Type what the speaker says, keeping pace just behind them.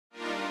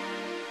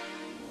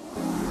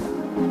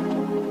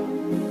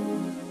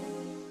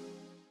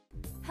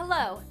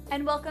Hello,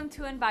 and welcome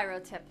to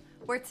EnviroTip,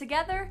 where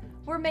together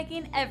we're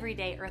making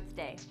everyday Earth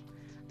Day.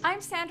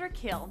 I'm Sandra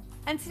Keel,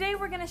 and today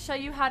we're going to show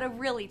you how to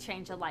really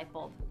change a light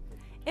bulb.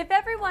 If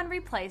everyone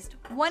replaced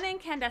one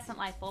incandescent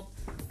light bulb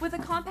with a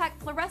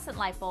compact fluorescent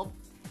light bulb,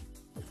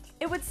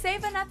 it would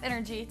save enough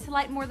energy to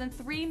light more than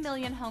 3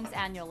 million homes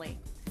annually.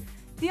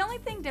 The only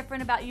thing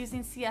different about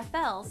using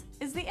CFLs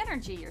is the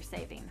energy you're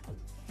saving.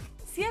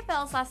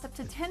 CFLs last up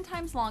to 10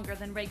 times longer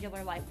than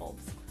regular light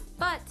bulbs,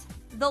 but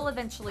they'll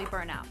eventually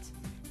burn out.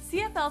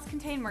 CFLs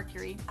contain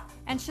mercury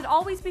and should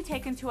always be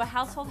taken to a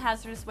household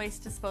hazardous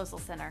waste disposal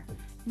center.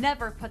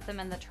 Never put them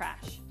in the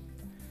trash.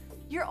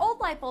 Your old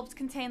light bulbs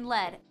contain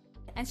lead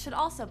and should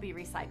also be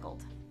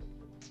recycled.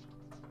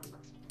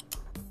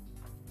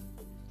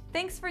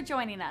 Thanks for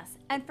joining us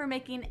and for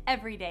making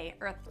every day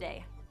Earth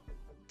Day.